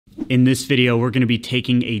In this video, we're going to be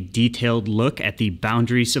taking a detailed look at the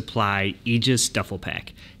Boundary Supply Aegis Duffel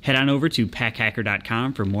Pack. Head on over to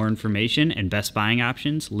packhacker.com for more information and best buying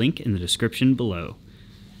options, link in the description below.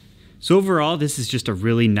 So overall, this is just a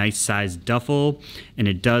really nice sized duffel, and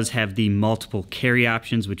it does have the multiple carry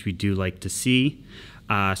options, which we do like to see.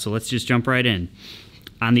 So let's just jump right in.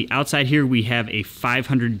 On the outside here, we have a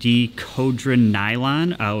 500D Codra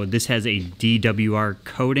nylon. This has a DWR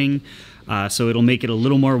coating, so it'll make it a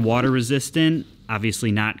little more water resistant.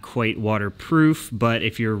 Obviously not quite waterproof, but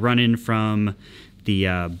if you're running from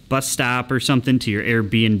the bus stop or something to your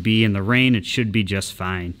Airbnb in the rain, it should be just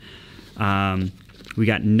fine. We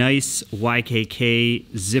got nice YKK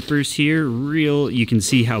zippers here. You can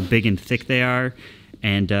see how big and thick they are.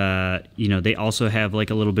 And, you know, they also have like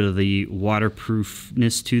a little bit of the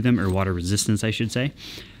waterproofness to them, or water resistance, I should say.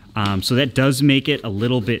 So that does make it a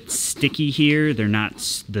little bit sticky here. They're not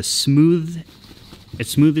as smooth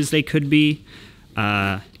as they could be.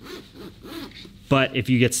 But if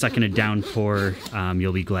you get stuck in a downpour,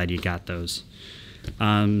 you'll be glad you got those.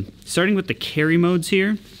 Starting with the carry modes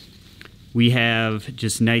here, we have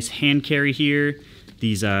just nice hand carry here.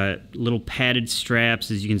 These little padded straps,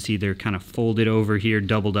 as you can see, they're kind of folded over here,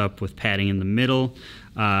 doubled up with padding in the middle.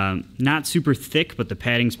 Not super thick, but the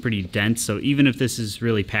padding's pretty dense, so even if this is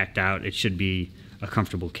really packed out, it should be a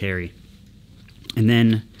comfortable carry. And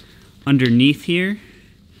then underneath here,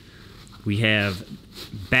 we have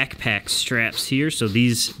backpack straps here. So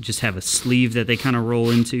these just have a sleeve that they kind of roll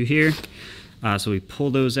into here. So we pull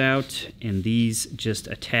those out, and these just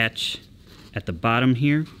attach at the bottom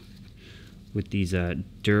here with these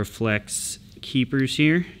Duraflex keepers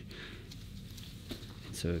here.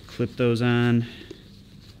 So clip those on,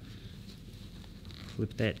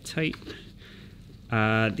 clip that tight.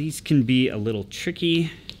 These can be a little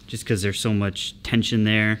tricky just because there's so much tension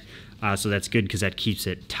there. So that's good because that keeps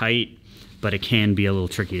it tight, but it can be a little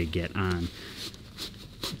tricky to get on.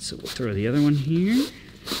 So we'll throw the other one here.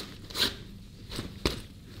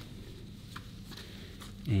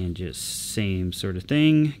 And just same sort of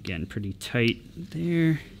thing. Again, pretty tight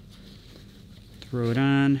there. Throw it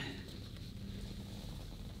on.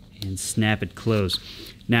 And snap it closed.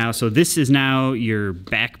 Now, so this is now your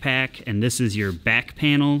backpack, and this is your back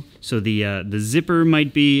panel. So the zipper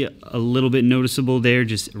might be a little bit noticeable there,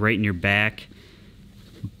 just right in your back.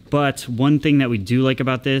 But one thing that we do like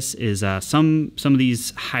about this is some of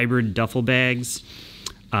these hybrid duffel bags,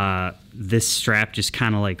 this strap just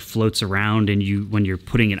kind of like floats around, and when you're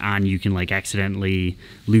putting it on, you can like accidentally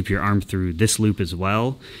loop your arm through this loop as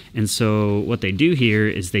well. And so what they do here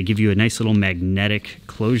is they give you a nice little magnetic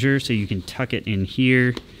closure, so you can tuck it in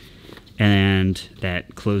here, and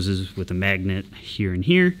that closes with a magnet here and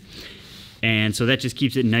here. And so that just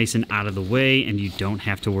keeps it nice and out of the way, and you don't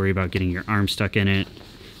have to worry about getting your arm stuck in it,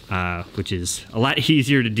 which is a lot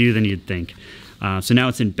easier to do than you'd think. So now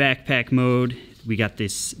it's in backpack mode. We got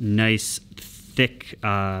this nice thick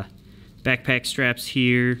backpack straps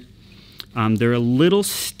here. They're a little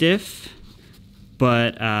stiff,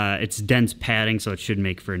 but it's dense padding, so it should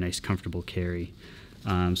make for a nice comfortable carry.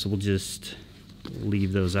 So we'll just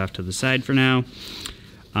leave those off to the side for now.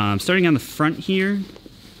 Starting on the front here,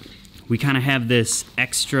 we kind of have this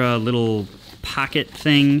extra little pocket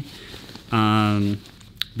thing.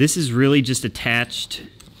 This is really just attached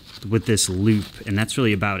with this loop, and that's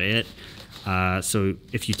really about it. So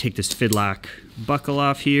if you take this fidlock buckle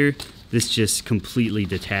off here, this just completely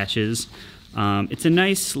detaches. It's a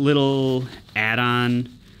nice little add-on.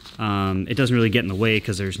 It doesn't really get in the way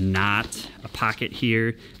because there's not a pocket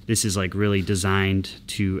here. This is like really designed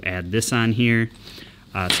to add this on here.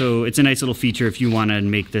 So it's a nice little feature if you want to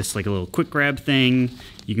make this like a little quick grab thing.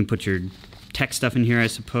 You can put your tech stuff in here, I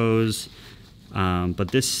suppose. But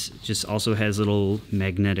this just also has little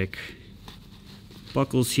magnetic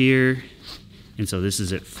buckles here. And so this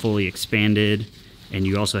is it fully expanded, and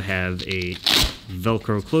you also have a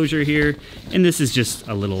Velcro closure here, and this is just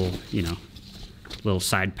a little, you know, little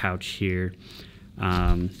side pouch here.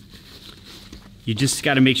 You just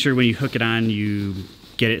got to make sure when you hook it on, you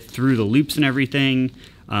get it through the loops and everything.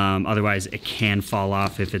 Otherwise, it can fall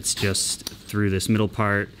off if it's just through this middle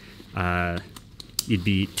part. You'd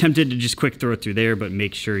be tempted to just quick throw it through there, but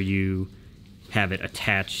make sure you have it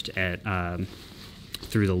attached at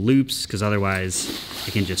through the loops, because otherwise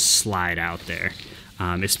it can just slide out there.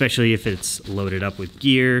 Especially if it's loaded up with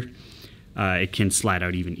gear, it can slide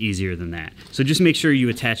out even easier than that. So just make sure you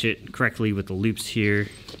attach it correctly with the loops here,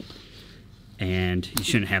 and you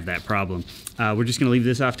shouldn't have that problem. We're just going to leave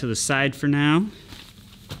this off to the side for now.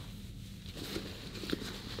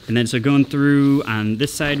 And then so going through on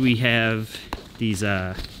this side, we have these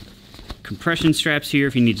compression straps here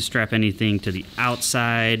if you need to strap anything to the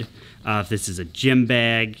outside. If this is a gym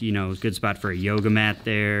bag, you know, good spot for a yoga mat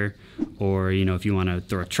there. Or, you know, if you want to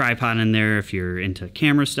throw a tripod in there if you're into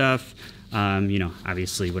camera stuff. You know,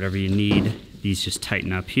 obviously whatever you need, these just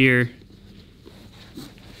tighten up here.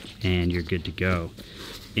 And you're good to go.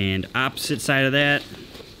 And opposite side of that,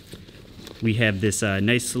 we have this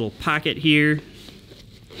nice little pocket here.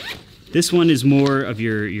 This one is more of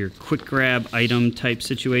your quick grab item type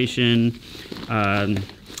situation.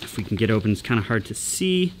 If we can get open, it's kind of hard to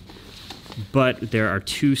see. But there are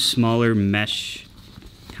two smaller mesh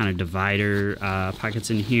kind of divider pockets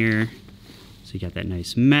in here. So you got that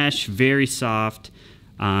nice mesh, very soft.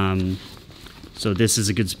 So this is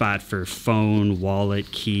a good spot for phone,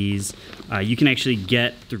 wallet, keys. You can actually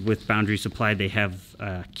get, with Boundary Supply, they have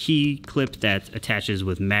a key clip that attaches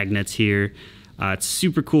with magnets here. It's a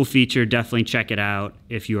super cool feature. Definitely check it out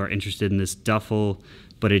if you are interested in this duffel.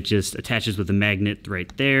 But it just attaches with a magnet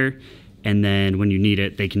right there. And then when you need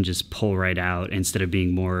it, they can just pull right out instead of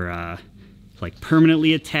being more like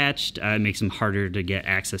permanently attached. It makes them harder to get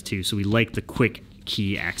access to. So we like the quick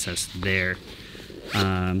key access there.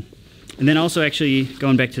 And then also actually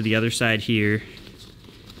going back to the other side here,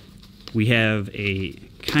 we have a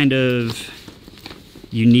kind of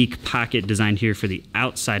unique pocket designed here for the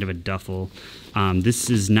outside of a duffel.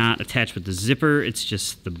 This is not attached with the zipper. It's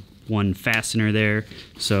just the one fastener there.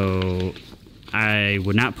 So I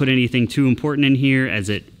would not put anything too important in here, as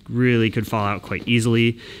it really could fall out quite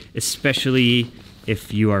easily, especially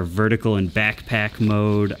if you are vertical in backpack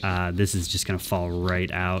mode. This is just going to fall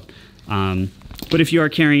right out. But if you are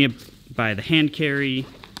carrying it by the hand carry,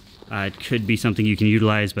 it could be something you can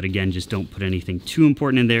utilize, but again, just don't put anything too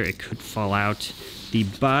important in there. It could fall out. The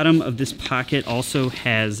bottom of this pocket also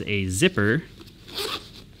has a zipper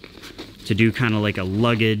to do kind of like a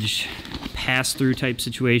luggage pass-through type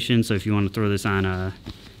situation. So if you want to throw this on a,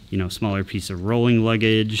 you know, smaller piece of rolling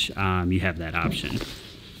luggage, you have that option.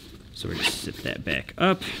 So we're just zip that back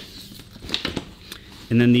up.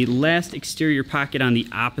 And then the last exterior pocket on the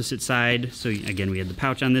opposite side. So again, we had the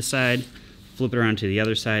pouch on this side. Flip it around to the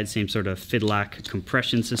other side, same sort of fidlock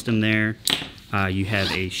compression system there. You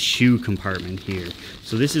have a shoe compartment here.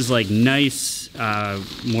 So this is like nice,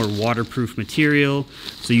 more waterproof material.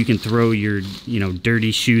 So you can throw your, you know,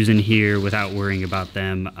 dirty shoes in here without worrying about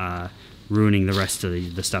them ruining the rest of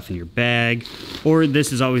the stuff in your bag. Or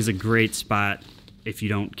this is always a great spot if you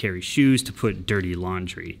don't carry shoes to put dirty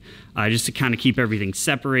laundry. Just to kind of keep everything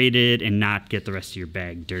separated and not get the rest of your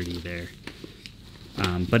bag dirty there.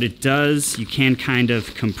 But it does, you can kind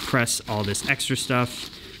of compress all this extra stuff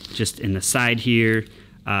just in the side here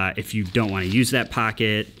if you don't want to use that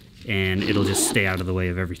pocket, and it'll just stay out of the way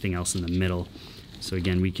of everything else in the middle. So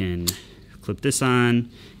again, we can clip this on,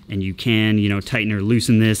 and you can, you know, tighten or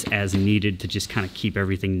loosen this as needed to just kind of keep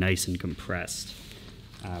everything nice and compressed.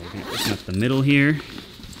 We're going to open up the middle here.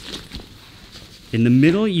 In the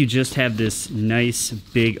middle, you just have this nice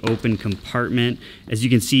big open compartment. As you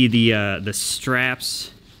can see, the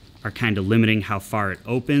straps are kind of limiting how far it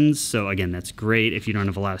opens. So again, that's great. If you don't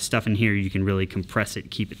have a lot of stuff in here, you can really compress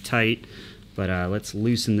it, keep it tight. But let's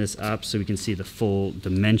loosen this up so we can see the full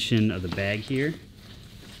dimension of the bag here.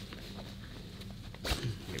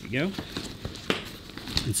 There we go.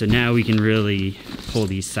 And so now we can really pull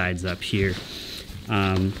these sides up here.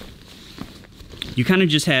 You kind of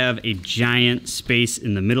just have a giant space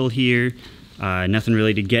in the middle here. Nothing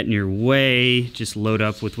really to get in your way. Just load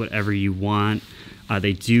up with whatever you want.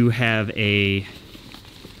 They do have another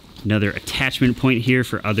attachment point here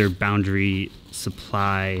for other Boundary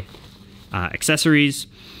Supply accessories.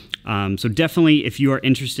 So definitely, if you are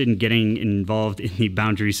interested in getting involved in the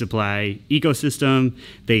Boundary Supply ecosystem,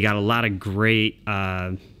 they got a lot of great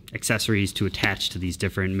accessories to attach to these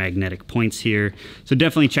different magnetic points here. So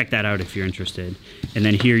definitely check that out if you're interested. And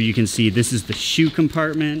then here you can see this is the shoe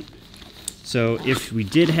compartment. So if we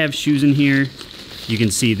did have shoes in here, you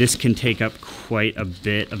can see this can take up quite a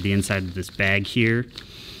bit of the inside of this bag here.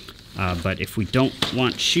 But if we don't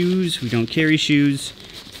want shoes, we don't carry shoes,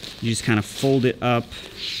 you just kind of fold it up,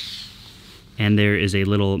 and there is a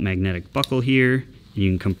little magnetic buckle here.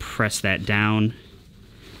 You can compress that down.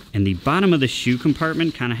 And the bottom of the shoe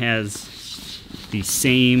compartment kind of has the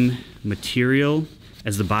same material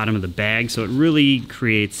as the bottom of the bag, so it really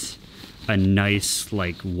creates a nice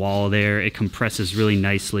like wall there. It compresses really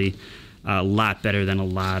nicely, a lot better than a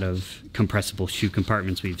lot of compressible shoe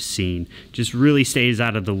compartments we've seen. Just really stays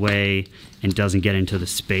out of the way and doesn't get into the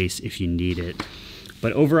space if you need it.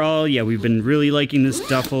 But overall, yeah, we've been really liking this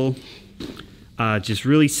duffel. Just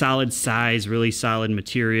really solid size, really solid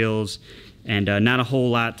materials, and not a whole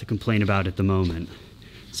lot to complain about at the moment.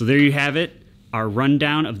 So there you have it, our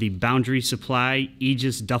rundown of the Boundary Supply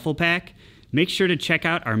Aegis Duffel Pack. Make sure to check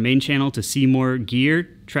out our main channel to see more gear,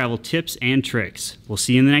 travel tips, and tricks. We'll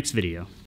see you in the next video.